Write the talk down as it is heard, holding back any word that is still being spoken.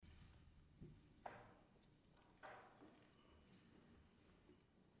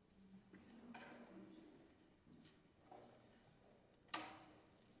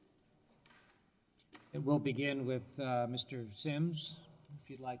We'll begin with Mr. Sims. If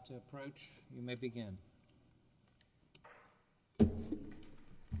you'd like to approach, you may begin.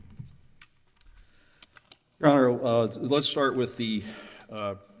 Your Honor, let's start with the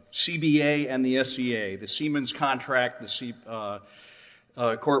CBA and the SCA. The Siemens contract, the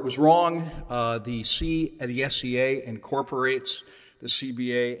court was wrong. The SCA incorporates the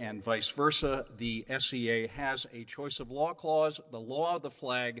CBA and vice versa. The SCA has a choice of law clause, the law of the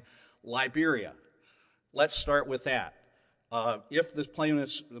flag, Liberia. Let's start with that. If the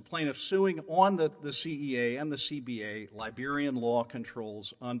plaintiff's suing on the CEA and the CBA, Liberian law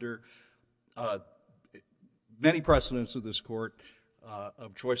controls under many precedents of this court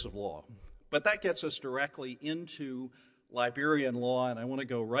of choice of law. But that gets us directly into Liberian law, and I want to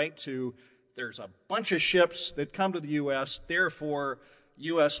go right to there's a bunch of ships that come to the U.S., therefore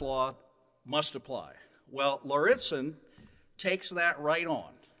U.S. law must apply. Well, Lauritsen takes that right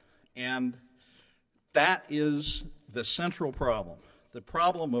on, and that is the central problem, the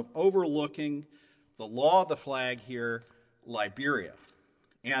problem of overlooking the law of the flag here, Liberia.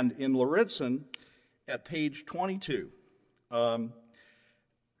 And in Lauritsen, at page 22, the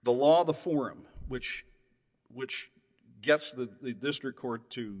law of the forum, which gets the district court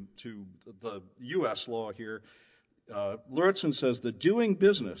to the U.S. law here, Lauritsen says, the doing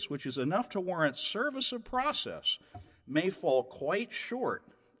business, which is enough to warrant service of process, may fall quite short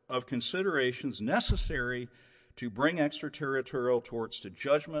of considerations necessary to bring extraterritorial torts to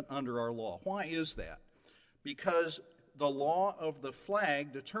judgment under our law. Why is that? Because the law of the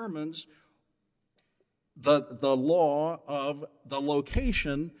flag determines the law of the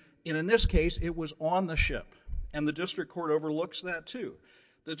location, and in this case, it was on the ship. And the district court overlooks that too.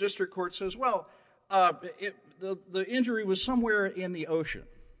 The district court says, well, the injury was somewhere in the ocean.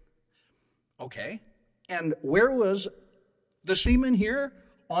 Okay. And where was the seaman here?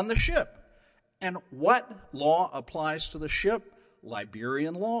 On the ship. And what law applies to the ship?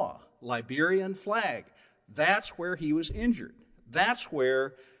 Liberian law, Liberian flag. That's where he was injured. That's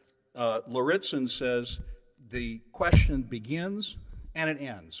where Lauritsen says the question begins and it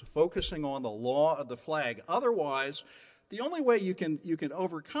ends, focusing on the law of the flag. Otherwise, the only way you can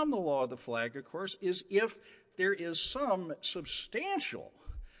overcome the law of the flag, of course, is if there is some substantial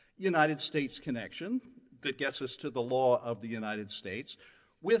United States connection that gets us to the law of the United States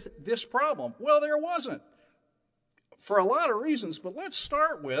with this problem. Well, there wasn't, for a lot of reasons, but let's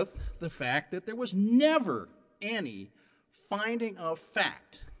start with the fact that there was never any finding of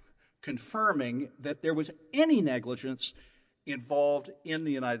fact confirming that there was any negligence involved in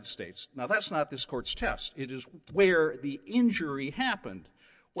the United States. Now, that's not this court's test. It is where the injury happened.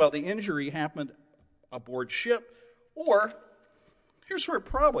 Well, the injury happened aboard ship, or here's where it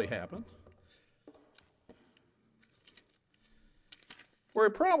probably happened. Where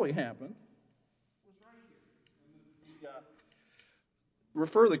it probably happened was right here.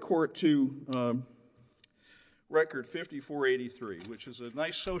 Refer the court to record 5483, which is a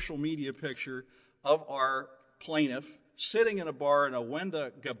nice social media picture of our plaintiff sitting in a bar in a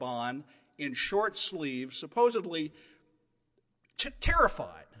Wenda Gabon in short sleeves, supposedly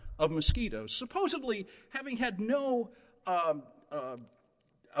terrified of mosquitoes, supposedly having had no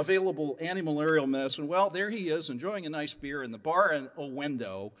available anti-malarial medicine. Well, there he is enjoying a nice beer in the bar in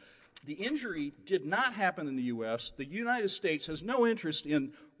Owendo. The injury did not happen in the U.S. The United States has no interest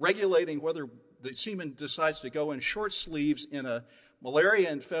in regulating whether the seaman decides to go in short sleeves in a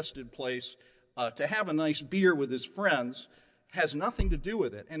malaria-infested place to have a nice beer with his friends. Has nothing to do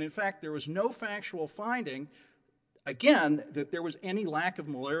with it. And in fact, there was no factual finding, again, that there was any lack of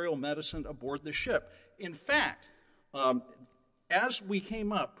malarial medicine aboard the ship. In fact, as we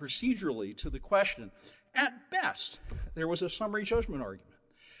came up procedurally to the question, at best, there was a summary judgment argument.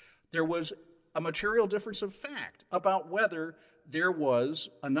 There was a material difference of fact about whether there was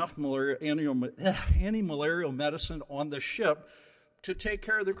enough anti-malarial medicine on the ship to take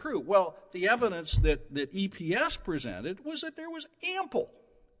care of the crew. Well, the evidence that EPS presented was that there was ample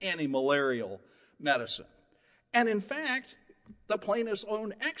anti-malarial medicine. And in fact, the plaintiff's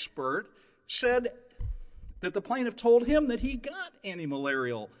own expert said that the plaintiff told him that he got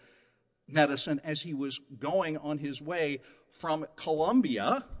anti-malarial medicine as he was going on his way from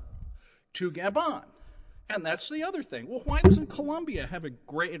Colombia to Gabon. And that's the other thing. Well, why doesn't Colombia have a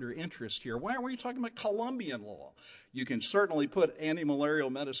greater interest here? Why are we talking about Colombian law? You can certainly put anti-malarial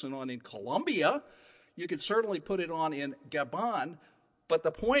medicine on in Colombia. You could certainly put it on in Gabon. But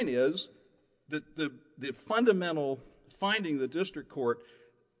the point is that the fundamental finding of the district court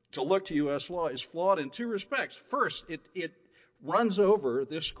to look to U.S. law is flawed in two respects. First, it runs over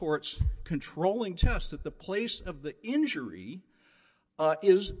this court's controlling test at the place of the injury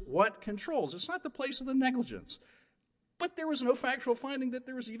is what controls. It's not the place of the negligence. But there was no factual finding that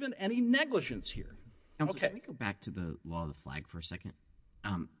there was even any negligence here. Counsel, Okay. can we go back to the law of the flag for a second?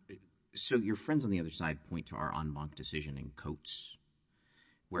 So your friends on the other side point to our en banc decision in Coates,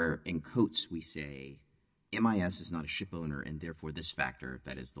 where in Coates we say MIS is not a ship owner, and therefore this factor,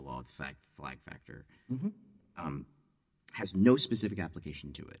 that is the law of the flag factor, has no specific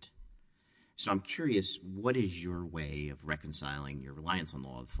application to it. So I'm curious, what is your way of reconciling your reliance on the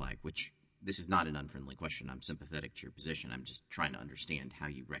law of the flag, which this is not an unfriendly question. I'm sympathetic to your position. I'm just trying to understand how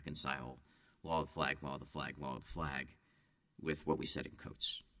you reconcile law of the flag, law of the flag, law of the flag with what we said in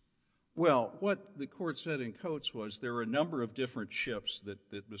Coates. Well, what the court said in Coates was there were a number of different ships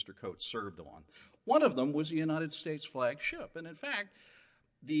that Mr. Coates served on. One of them was the United States flag ship. And in fact,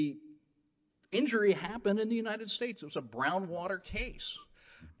 the injury happened in the United States. It was a brown water case.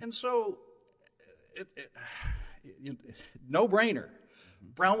 And so, no brainer,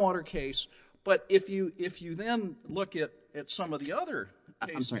 brown water case. But if you then look at some of the other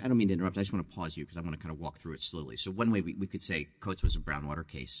cases. I'm sorry, I don't mean to interrupt. I just want to pause you because I want to kind of walk through it slowly. So one way we could say Coates was a brown water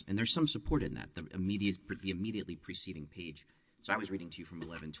case, and there's some support in that, the immediately preceding page. So I was reading to you from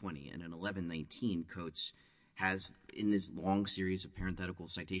 1120, and in 1119, Coates has, in this long series of parenthetical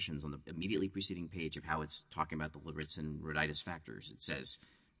citations on the immediately preceding page of how it's talking about the Lawritz-Rhoditis factors, it says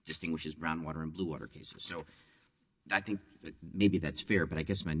distinguishes brown water and blue water cases. So I think that maybe that's fair, but I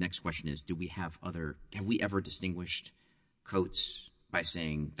guess my next question is, have we ever distinguished Coates by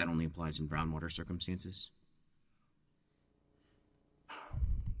saying that only applies in brown water circumstances?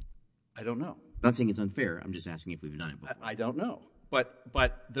 I don't know. I'm not saying it's unfair. I'm just asking if we've done it before. I don't know. But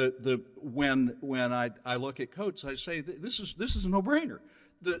when I look at Coates, I say this is a no-brainer.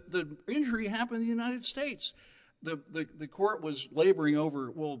 The injury happened in the United States. The court was laboring over,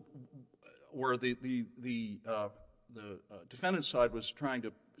 where the defendant's side was trying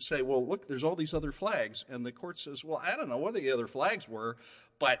to say, well, look, there's all these other flags, and the court says, well, I don't know what the other flags were,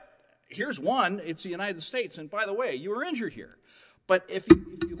 but here's one. It's the United States, and by the way, you were injured here. But if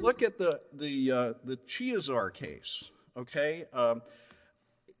you look at the Chiazar case, okay,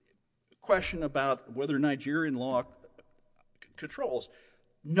 question about whether Nigerian law controls,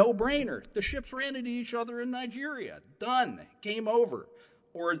 no brainer. The ships ran into each other in Nigeria. Done. Game over.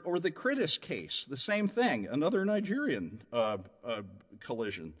 Or the Critis case, the same thing. Another Nigerian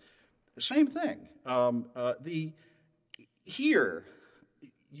collision. The same thing. Here,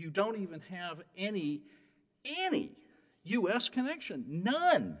 you don't even have any U.S. connection.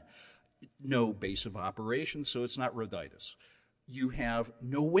 None. No base of operations, so it's not Rhoditis. You have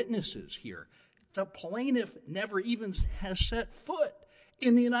no witnesses here. The plaintiff never even has set foot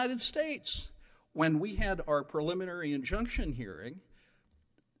in the United States. When we had our preliminary injunction hearing,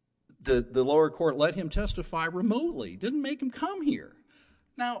 the lower court let him testify remotely, didn't make him come here.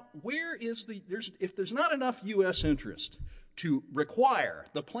 Now, if there's not enough U.S. interest to require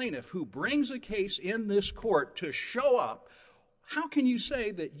the plaintiff who brings a case in this court to show up, how can you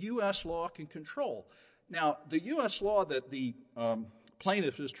say that U.S. law can control? Now, the U.S. law that the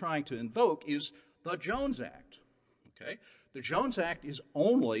plaintiff is trying to invoke is the Jones Act. Okay? The Jones Act is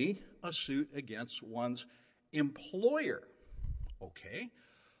only a suit against one's employer. Okay?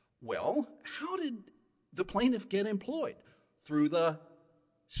 Well, how did the plaintiff get employed? Through the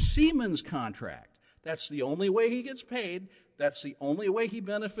Siemens contract. That's the only way he gets paid. That's the only way he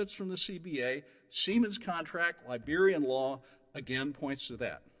benefits from the CBA. Siemens contract, Liberian law, again points to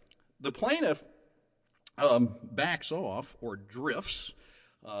that. The plaintiff backs off or drifts,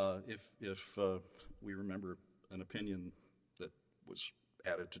 if we remember an opinion that was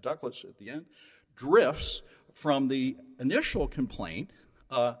added to Douglas at the end, drifts from the initial complaint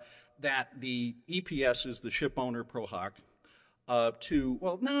that the EPS is the ship owner pro hoc to,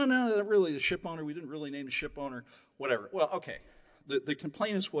 well, no, really the ship owner, we didn't really name the ship owner, whatever. Well, okay, the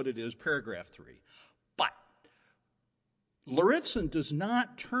complaint is what it is, paragraph 3. But Lawritz does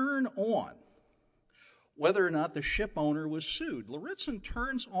not turn on whether or not the ship owner was sued. Lawritz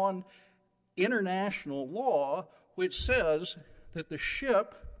turns on international law, which says that the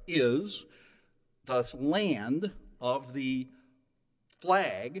ship is the land of the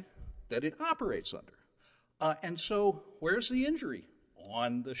flag that it operates under. And so where's the injury?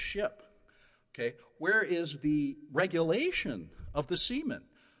 On the ship. Okay? Where is the regulation of the seaman?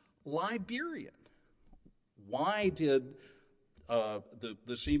 Liberian. Why did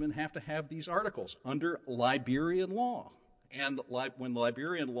the seamen have to have these articles? Under Liberian law. And when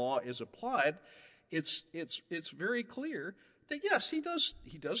Liberian law is applied, it's very clear that yes, he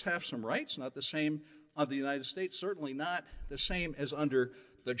does have some rights, not the same of the United States, certainly not the same as under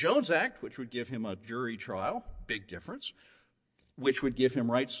the Jones Act, which would give him a jury trial, big difference. which would give him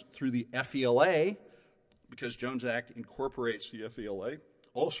rights through the FELA, because Jones Act incorporates the FELA,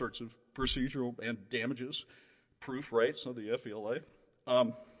 all sorts of procedural and damages proof rights of the FELA.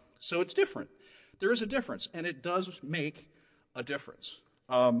 So it's different. There is a difference, and it does make a difference.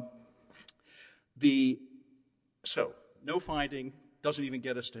 So no finding doesn't even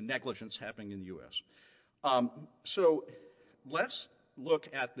get us to negligence happening in the U.S. So let's look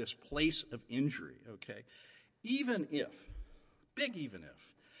at this place of injury, okay? Even if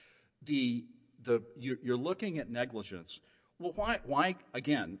you're looking at negligence, well, why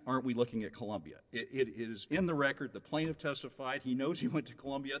again, aren't we looking at Columbia? It is in the record. The plaintiff testified. He knows he went to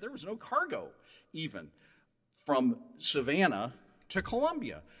Columbia. There was no cargo even from Savannah to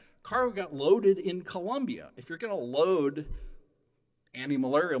Columbia. Cargo got loaded in Columbia. If you're going to load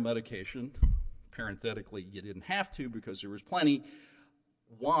anti-malarial medication, parenthetically, you didn't have to because there was plenty.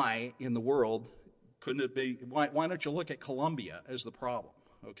 Why in the world couldn't it be? Why don't you look at Columbia as the problem?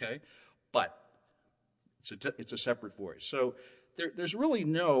 Okay, but it's a separate voice. So there's really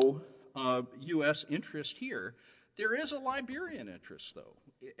no U.S. interest here. There is a Liberian interest, though,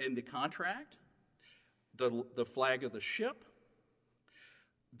 in the contract, the flag of the ship,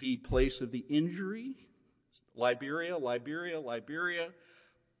 the place of the injury, Liberia.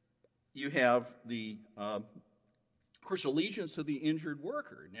 You have of course, allegiance to the injured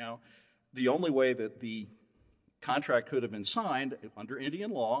worker. Now, the only way that the contract could have been signed under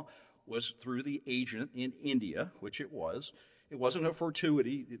Indian law was through the agent in India, which it was. It wasn't a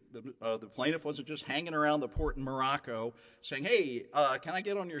fortuity. The plaintiff wasn't just hanging around the port in Morocco saying, hey, can I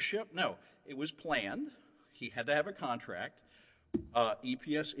get on your ship? No, it was planned. He had to have a contract.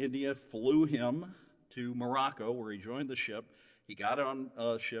 EPS India flew him to Morocco, where he joined the ship. He got on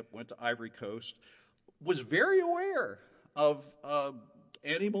a ship, went to Ivory Coast, was very aware of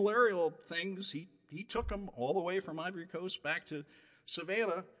anti-malarial things. He took them all the way from Ivory Coast back to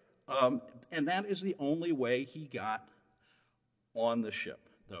Savannah, and that is the only way he got on the ship,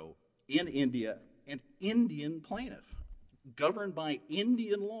 though, in India, an Indian plaintiff, governed by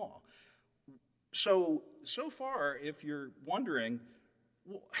Indian law. So far, if you're wondering,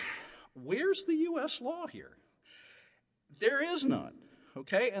 where's the U.S. law here? There is none,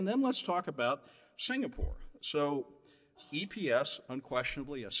 okay? And then let's talk about Singapore. So EPS,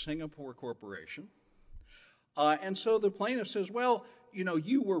 unquestionably a Singapore corporation. And so the plaintiff says, well,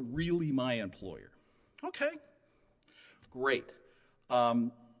 you were really my employer. Okay, great.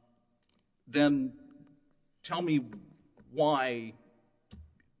 Then tell me why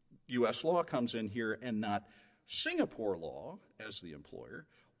U.S. law comes in here and not Singapore law as the employer.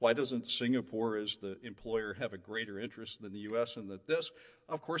 Why doesn't Singapore as the employer have a greater interest than the U.S. in this?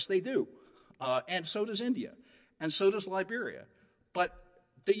 Of course they do. And so does India. And so does Liberia. But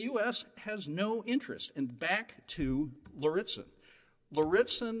the U.S. has no interest. And back to Lauritsen.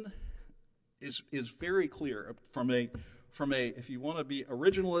 Lauritsen is very clear from a if you want to be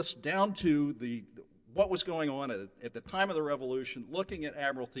originalist, down to what was going on at the time of the revolution, looking at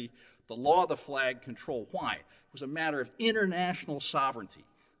admiralty, the law of the flag control. Why? It was a matter of international sovereignty.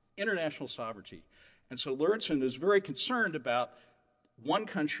 International sovereignty. And so Lauritsen is very concerned about one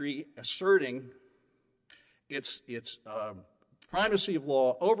country asserting its primacy of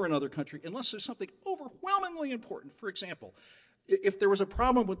law over another country unless there's something overwhelmingly important. For example, if there was a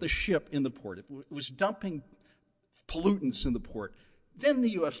problem with the ship in the port, if it was dumping pollutants in the port, then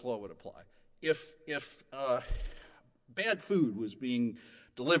the U.S. law would apply. If bad food was being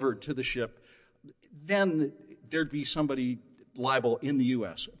delivered to the ship, then there'd be somebody liable in the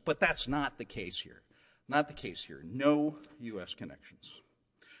U.S. But that's not the case here. Not the case here. No U.S. connections.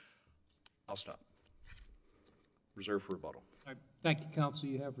 I'll stop. Reserve for rebuttal. All right. Thank you, counsel.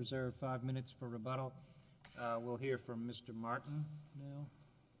 You have reserved 5 minutes for rebuttal. We'll hear from Mr. Martin now.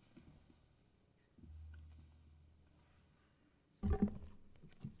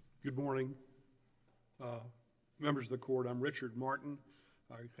 Good morning, members of the court. I'm Richard Martin.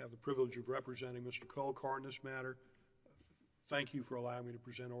 I have the privilege of representing Mr. Kolkar in this matter. Thank you for allowing me to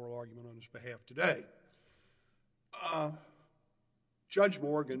present oral argument on his behalf today. Judge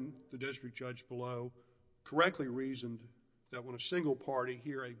Morgan, the district judge below, correctly reasoned that when a single party,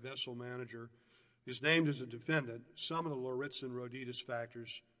 here a vessel manager, is named as a defendant, some of the Lauritsen-Roditas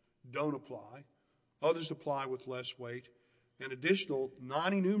factors don't apply. Others apply with less weight, and additional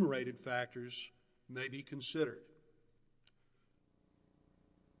non-enumerated factors may be considered.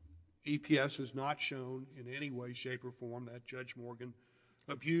 EPS has not shown in any way, shape, or form that Judge Morgan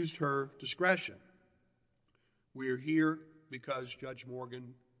abused her discretion. We are here because Judge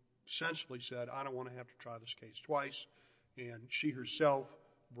Morgan sensibly said, I don't want to have to try this case twice, and she herself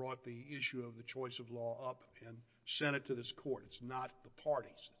brought the issue of the choice of law up and sent it to this court. It's not the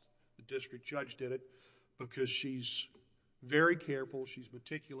parties. The district judge did it because she's very careful, she's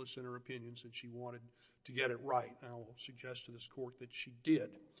meticulous in her opinions, and she wanted to get it right. And I will suggest to this court that she did.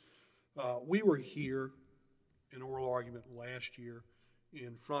 We were here in oral argument last year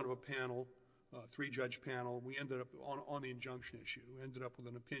in front of a panel, three-judge panel. We ended up on the injunction issue. We ended up with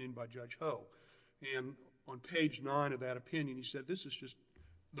an opinion by Judge Ho. And on page 9 of that opinion, he said this is just,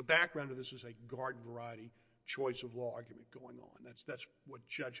 the background of this is a garden variety choice of law argument going on. That's what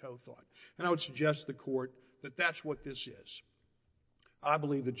Judge Ho thought. And I would suggest to the court that that's what this is. I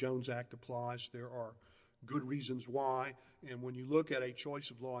believe the Jones Act applies. There are good reasons why. And when you look at a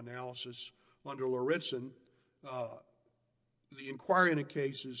choice of law analysis under Lauritsen, the inquiry in a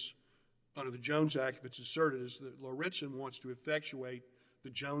case is under the Jones Act, if it's asserted, is that Lauritsen wants to effectuate the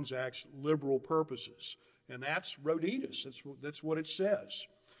Jones Act's liberal purposes. And that's Roditas. That's what it says.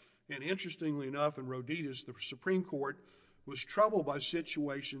 And interestingly enough, in Roditas, the Supreme Court was troubled by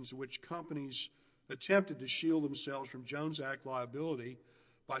situations in which companies attempted to shield themselves from Jones Act liability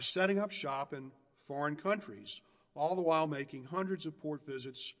by setting up shop in foreign countries, all the while making hundreds of port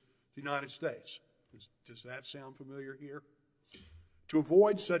visits to the United States. Does that sound familiar here? To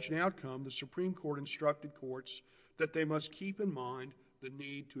avoid such an outcome, the Supreme Court instructed courts that they must keep in mind the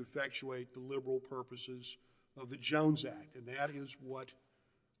need to effectuate the liberal purposes of the Jones Act. And that is what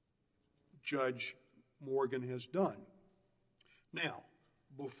Judge Morgan has done. Now,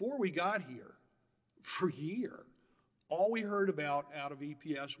 before we got here, for a year, all we heard about out of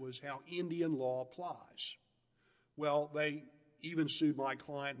EPS was how Indian law applies. Well, they even sued my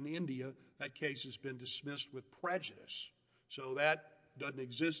client in India. That case has been dismissed with prejudice. So that doesn't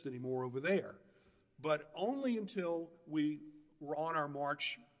exist anymore over there. But only until we were on our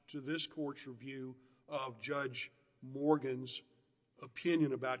march to this court's review of Judge Morgan's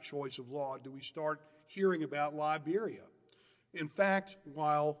opinion about choice of law do we start hearing about Liberia. In fact,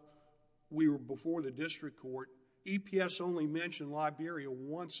 while we were before the district court, EPS only mentioned Liberia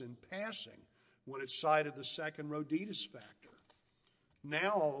once in passing when it cited the second Roditas factor.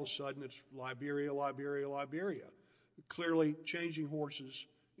 Now, all of a sudden, it's Liberia, Liberia, Liberia, clearly changing horses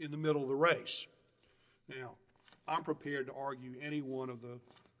in the middle of the race. Now, I'm prepared to argue any one of the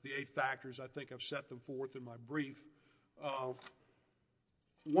 8 factors. I think I've set them forth in my brief.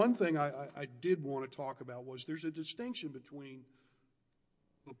 One thing I did want to talk about was there's a distinction between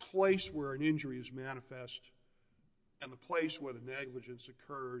the place where an injury is manifest and the place where the negligence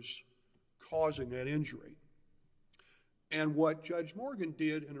occurs causing that injury. And what Judge Morgan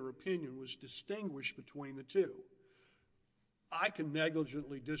did, in her opinion, was distinguish between the two. I can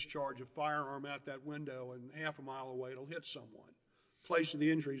negligently discharge a firearm out that window, and half a mile away it'll hit someone. Place of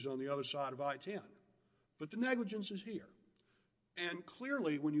the injury is on the other side of I-10. But the negligence is here. And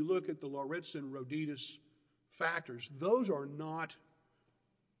clearly, when you look at the Lauritsen-Roditas factors, those are not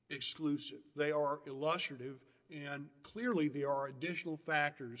exclusive. They are illustrative, and clearly there are additional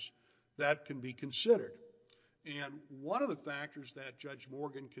factors that can be considered. And one of the factors that Judge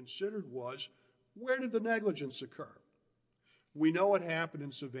Morgan considered was, where did the negligence occur? We know what happened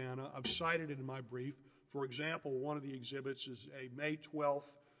in Savannah. I've cited it in my brief. For example, one of the exhibits is a May 12,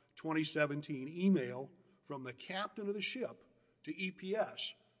 2017 email from the captain of the ship to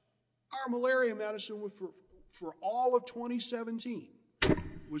EPS. Our malaria medicine for all of 2017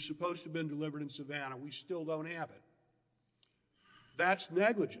 was supposed to have been delivered in Savannah. We still don't have it. That's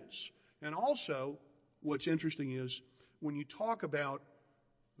negligence. And also, what's interesting is when you talk about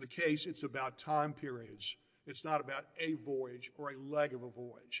the case, it's about time periods. It's not about a voyage or a leg of a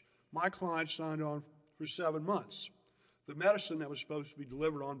voyage. My client signed on for 7 months. The medicine that was supposed to be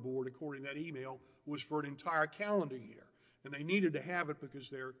delivered on board, according to that email, was for an entire calendar year. And they needed to have it because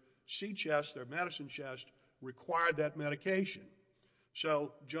their sea chest, their medicine chest, required that medication.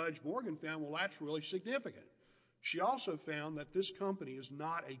 So Judge Morgan found, well, that's really significant. She also found that this company is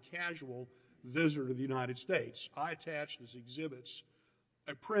not a casual visitor to the United States. I attached as exhibits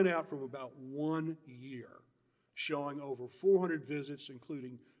a printout from about 1 year showing over 400 visits,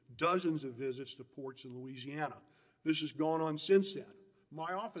 including dozens of visits to ports in Louisiana. This has gone on since then.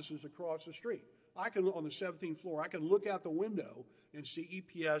 My office is across the street. I can, on the 17th floor, I can look out the window and see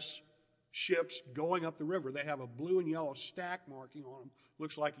EPS ships going up the river. They have a blue and yellow stack marking on them.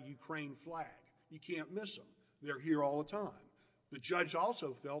 Looks like a Ukraine flag. You can't miss them. They're here all the time. The judge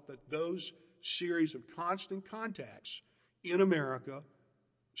also felt that those series of constant contacts in America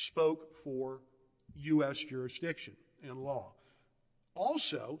spoke for U.S. jurisdiction and law.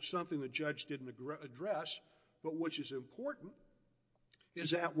 Also, something the judge didn't address, but which is important,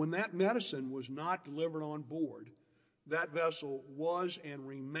 is that when that medicine was not delivered on board, that vessel was and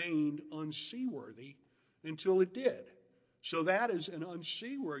remained unseaworthy until it did. So that is an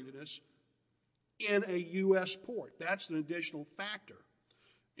unseaworthiness in a U.S. port. That's an additional factor.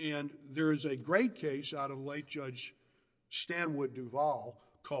 And there is a great case out of late Judge Stanwood Duval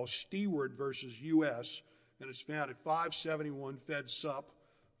called Stewart versus U.S., and it's found at 571 Fed Sup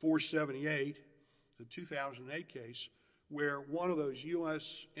 478, the 2008 case, where one of those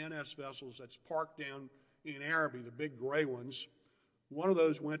U.S. NS vessels that's parked down in Araby, the big gray ones, one of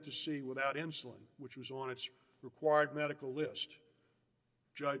those went to sea without insulin, which was on its required medical list.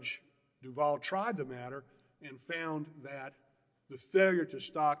 Judge Duval tried the matter and found that the failure to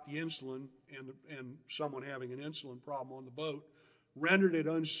stock the insulin and someone having an insulin problem on the boat rendered it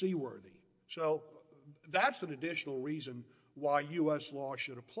unseaworthy. So that's an additional reason why U.S. law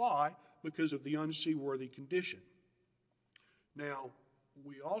should apply, because of the unseaworthy condition. Now,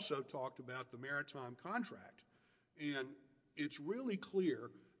 we also talked about the maritime contract, and it's really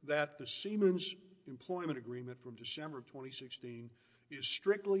clear that the Seamen's Employment Agreement from December of 2016 is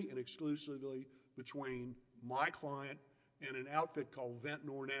strictly and exclusively between my client and an outfit called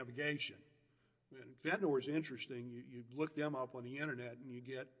Ventnor Navigation. And Ventnor is interesting. You look them up on the internet and you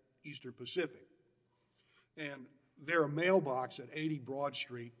get Eastern Pacific. And they're a mailbox at 80 Broad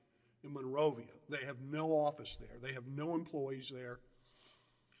Street in Monrovia. They have no office there. They have no employees there.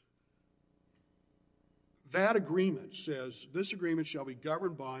 That agreement says, this agreement shall be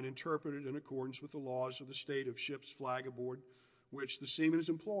governed by and interpreted in accordance with the laws of the state of ship's flag aboard which the seaman is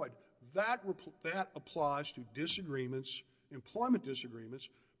employed. That applies to disagreements, employment disagreements,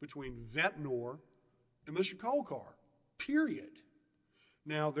 between Ventnor and Mr. Kolkar, period.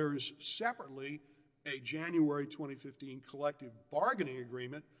 Now, there's separately a January 2015 collective bargaining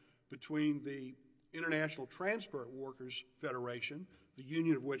agreement between the International Transport Workers Federation, the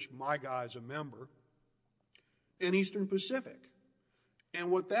union of which my guy is a member, and Eastern Pacific. And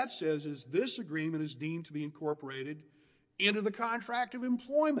what that says is this agreement is deemed to be incorporated into the contract of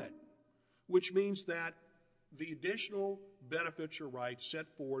employment, which means that the additional benefits or rights set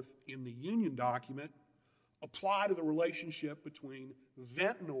forth in the union document apply to the relationship between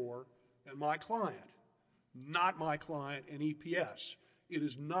Ventnor and my client, not my client and EPS. It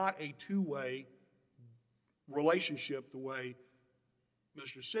is not a two-way relationship the way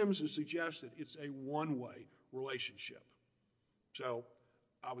Mr. Sims has suggested. It's a one-way relationship. So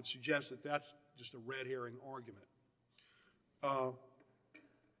I would suggest that that's just a red herring argument.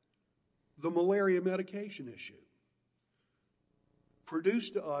 The malaria medication issue.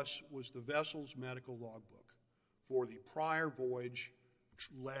 Produced to us was the vessel's medical logbook for the prior voyage,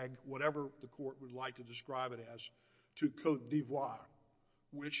 leg, whatever the court would like to describe it as, to Côte d'Ivoire,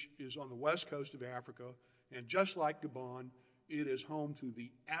 which is on the west coast of Africa, and just like Gabon, it is home to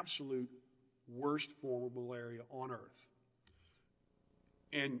the absolute worst form of malaria on earth.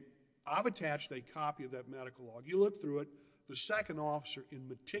 And I've attached a copy of that medical log. You look through it, the second officer in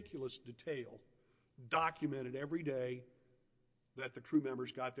meticulous detail documented every day that the crew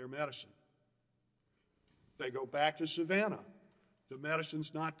members got their medicine. They go back to Savannah. The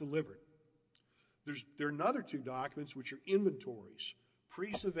medicine's not delivered. There are another two documents which are inventories,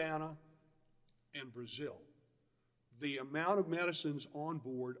 pre-Savannah and Brazil. The amount of medicines on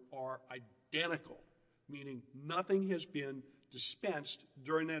board are identical, meaning nothing has been dispensed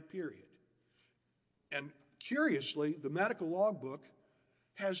during that period. And curiously, the medical logbook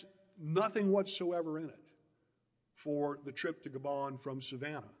has nothing whatsoever in it for the trip to Gabon from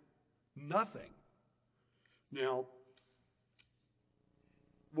Savannah. Nothing. Now,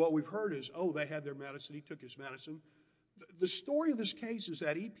 what we've heard is, oh, they had their medicine, he took his medicine. The story of this case is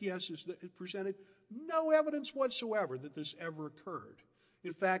that EPS has presented no evidence whatsoever that this ever occurred.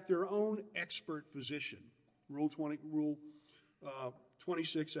 In fact, their own expert physician, Rule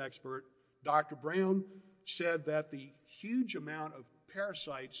 26 expert, Dr. Brown, said that the huge amount of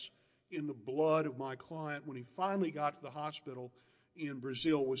parasites in the blood of my client when he finally got to the hospital in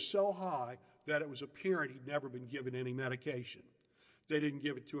Brazil was so high that it was apparent he'd never been given any medication. They didn't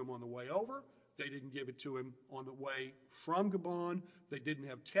give it to him on the way over. They didn't give it to him on the way from Gabon. They didn't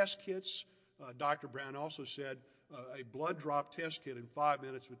have test kits. Dr. Brown also said a blood drop test kit in 5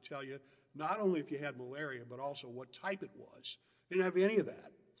 minutes would tell you not only if you had malaria, but also what type it was. They didn't have any of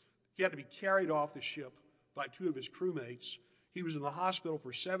that. He had to be carried off the ship by two of his crewmates. He was in the hospital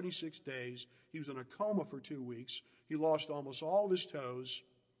for 76 days. He was in a coma for 2 weeks. He lost almost all of his toes.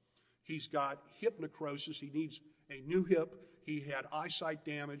 He's got hip necrosis. He needs a new hip. He had eyesight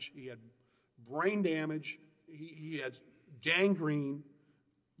damage. He had brain damage. He had gangrene.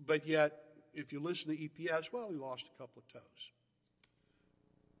 But yet, if you listen to EPS, well, he lost a couple of toes.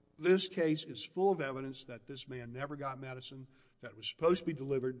 This case is full of evidence that this man never got medicine that was supposed to be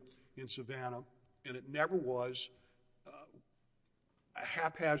delivered in Savannah. and it never was a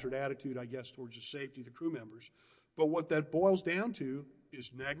haphazard attitude, I guess, towards the safety of the crew members. But what that boils down to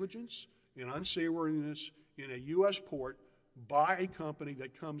is negligence and unseaworthiness in a U.S. port by a company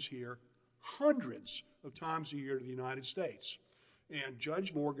that comes here hundreds of times a year to the United States. And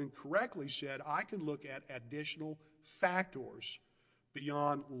Judge Morgan correctly said, I can look at additional factors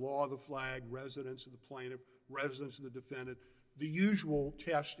beyond law of the flag, residence of the plaintiff, residence of the defendant, the usual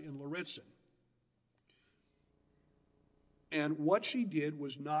test in Lauritsen. And what she did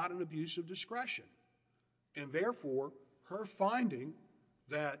was not an abuse of discretion. And therefore, her finding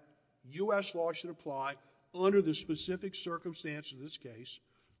that U.S. law should apply under the specific circumstances of this case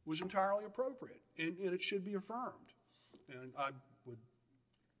was entirely appropriate, and it should be affirmed. And I would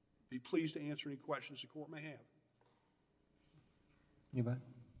be pleased to answer any questions the court may have. Anybody?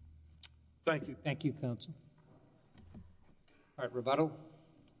 Thank you. Thank you, counsel. All right, rebuttal.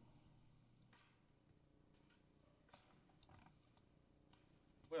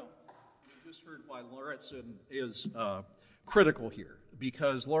 Well, you just heard why Lauritsen is critical here,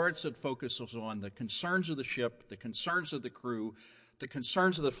 because Lauritsen focuses on the concerns of the ship, the concerns of the crew, the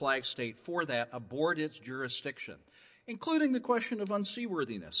concerns of the flag state for that aboard its jurisdiction, including the question of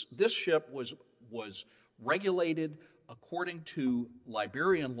unseaworthiness. This ship was regulated according to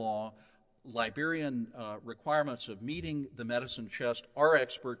Liberian law, Liberian requirements of meeting the medicine chest. Our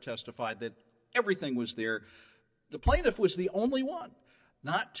expert testified that everything was there. The plaintiff was the only one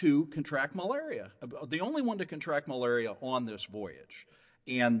not to contract malaria, the only one to contract malaria on this voyage.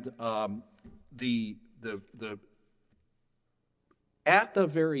 And at the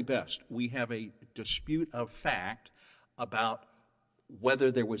very best, we have a dispute of fact about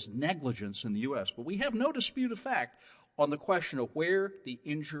whether there was negligence in the U.S., but we have no dispute of fact on the question of where the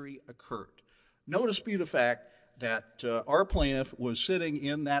injury occurred. No dispute of fact that our plaintiff was sitting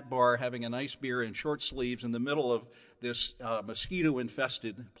in that bar having a nice beer in short sleeves in the middle of this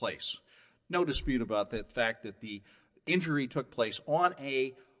mosquito-infested place. No dispute about the fact that the injury took place on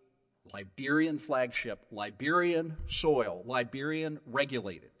a Liberian flagship, Liberian soil, Liberian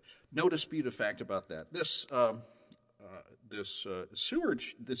regulated. No dispute of fact about that. This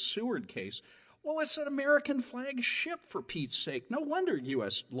Seward case, well, it's an American flag ship, for Pete's sake. No wonder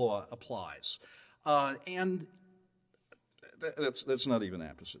U.S. law applies. And that's not even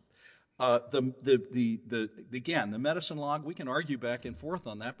opposite. Again, the medicine log, we can argue back and forth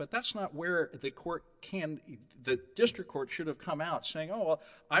on that, but that's not where the district court should have come out saying, oh, well,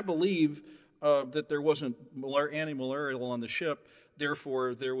 I believe that there wasn't anti-malarial on the ship,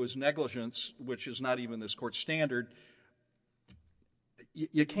 therefore there was negligence, which is not even this court's standard.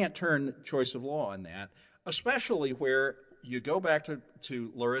 You can't turn choice of law on that, especially where you go back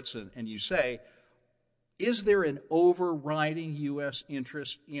to Lauritsen and you say, is there an overriding U.S.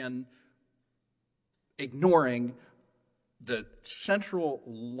 interest in ignoring the central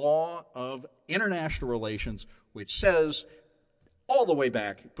law of international relations, which says all the way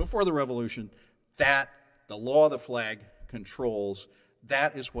back before the revolution that the law of the flag controls?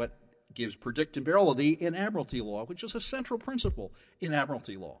 That is what gives predictability in admiralty law, which is a central principle in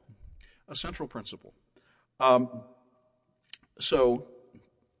admiralty law, a central principle. So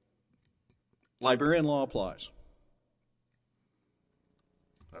Liberian law applies.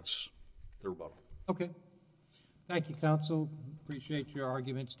 That's the rebuttal. Okay. Thank you, counsel. Appreciate your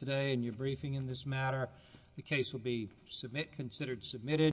arguments today and your briefing in this matter. The case will be considered submitted.